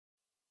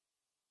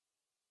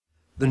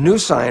The new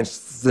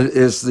science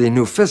is the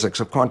new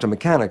physics of quantum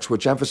mechanics,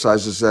 which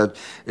emphasizes that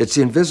it's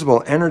the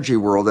invisible energy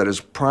world that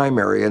is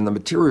primary, and the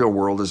material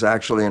world is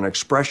actually an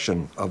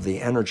expression of the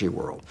energy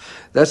world.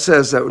 That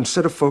says that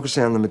instead of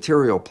focusing on the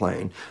material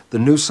plane, the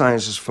new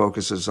science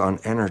focuses on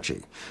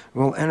energy.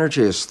 Well,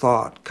 energy is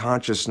thought,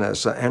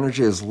 consciousness.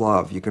 Energy is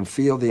love. You can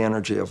feel the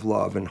energy of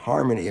love and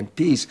harmony and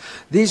peace.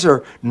 These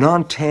are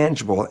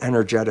non-tangible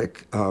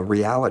energetic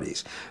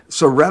realities.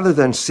 So rather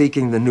than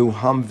seeking the new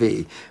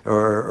Humvee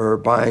or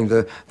buying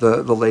the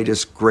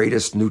latest,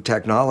 greatest new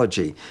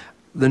technology,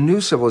 the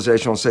new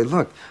civilization will say,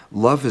 look,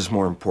 love is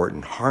more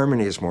important,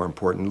 harmony is more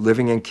important,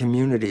 living in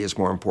community is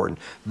more important.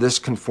 This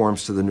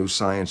conforms to the new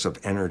science of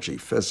energy,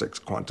 physics,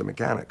 quantum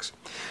mechanics.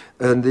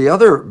 And the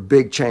other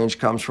big change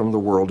comes from the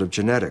world of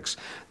genetics.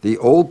 The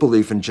old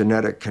belief in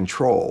genetic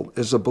control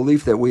is a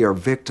belief that we are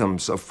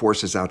victims of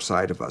forces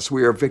outside of us.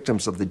 We are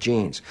victims of the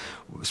genes.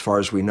 As far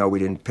as we know, we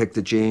didn't pick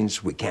the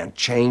genes. We can't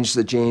change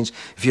the genes.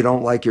 If you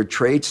don't like your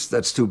traits,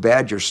 that's too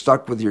bad. You're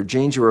stuck with your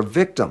genes. You're a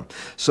victim.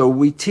 So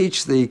we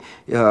teach the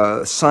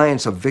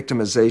science of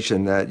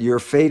victimization, that your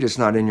fate is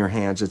not in your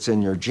hands, it's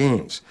in your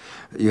genes.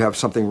 You have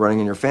something running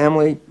in your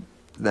family,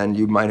 then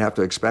you might have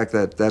to expect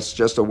that that's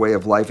just a way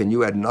of life and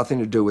you had nothing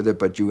to do with it,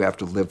 but you have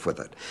to live with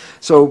it.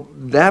 So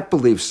that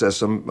belief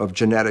system of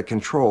genetic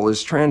control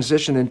is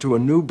transitioned into a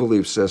new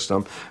belief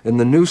system in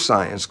the new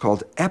science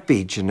called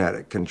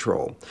epigenetic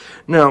control.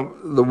 Now,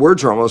 the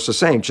words are almost the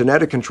same.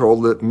 Genetic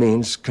control, that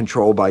means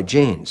control by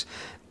genes.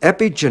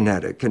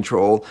 Epigenetic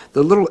control,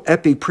 the little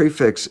epi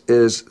prefix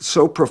is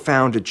so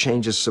profound it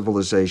changes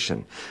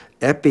civilization.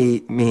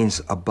 Epi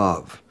means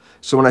above.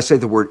 So when I say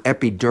the word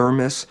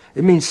epidermis,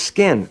 it means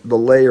skin, the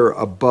layer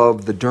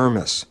above the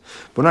dermis.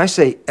 When I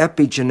say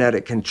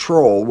epigenetic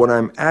control, what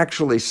I'm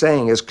actually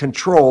saying is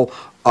control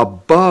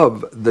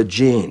above the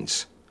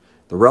genes.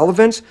 The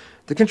relevance?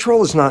 The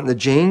control is not in the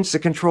genes. The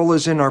control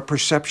is in our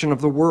perception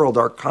of the world,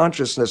 our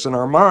consciousness, and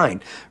our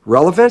mind.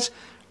 Relevance?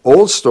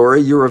 Old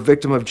story, you're a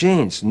victim of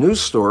genes. New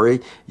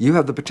story, you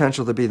have the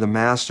potential to be the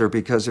master,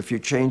 because if you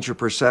change your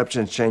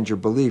perceptions, change your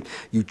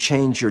belief, you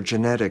change your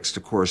genetics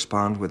to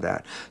correspond with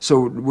that.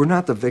 So we're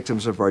not the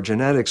victims of our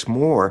genetics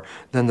more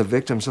than the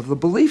victims of the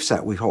beliefs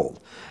that we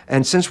hold.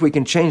 And since we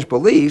can change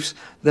beliefs,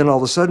 then all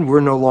of a sudden we're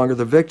no longer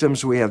the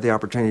victims, we have the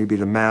opportunity to be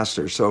the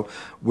masters. So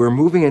we're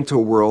moving into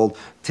a world,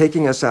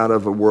 taking us out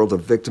of a world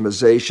of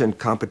victimization,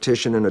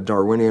 competition in a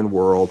Darwinian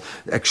world,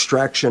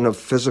 extraction of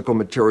physical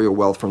material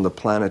wealth from the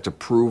planet to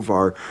prove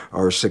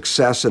our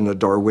success in the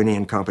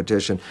Darwinian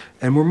competition.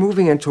 And we're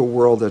moving into a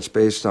world that's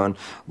based on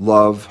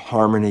love,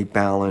 harmony,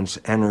 balance,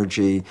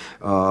 energy,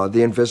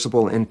 the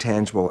invisible,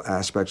 intangible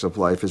aspects of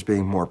life as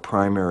being more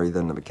primary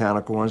than the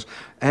mechanical ones,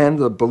 and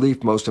the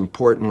belief, most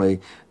importantly,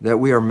 that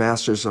we are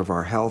masters of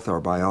our health, our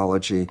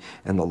biology,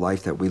 and the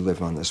life that we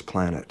live on this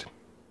planet.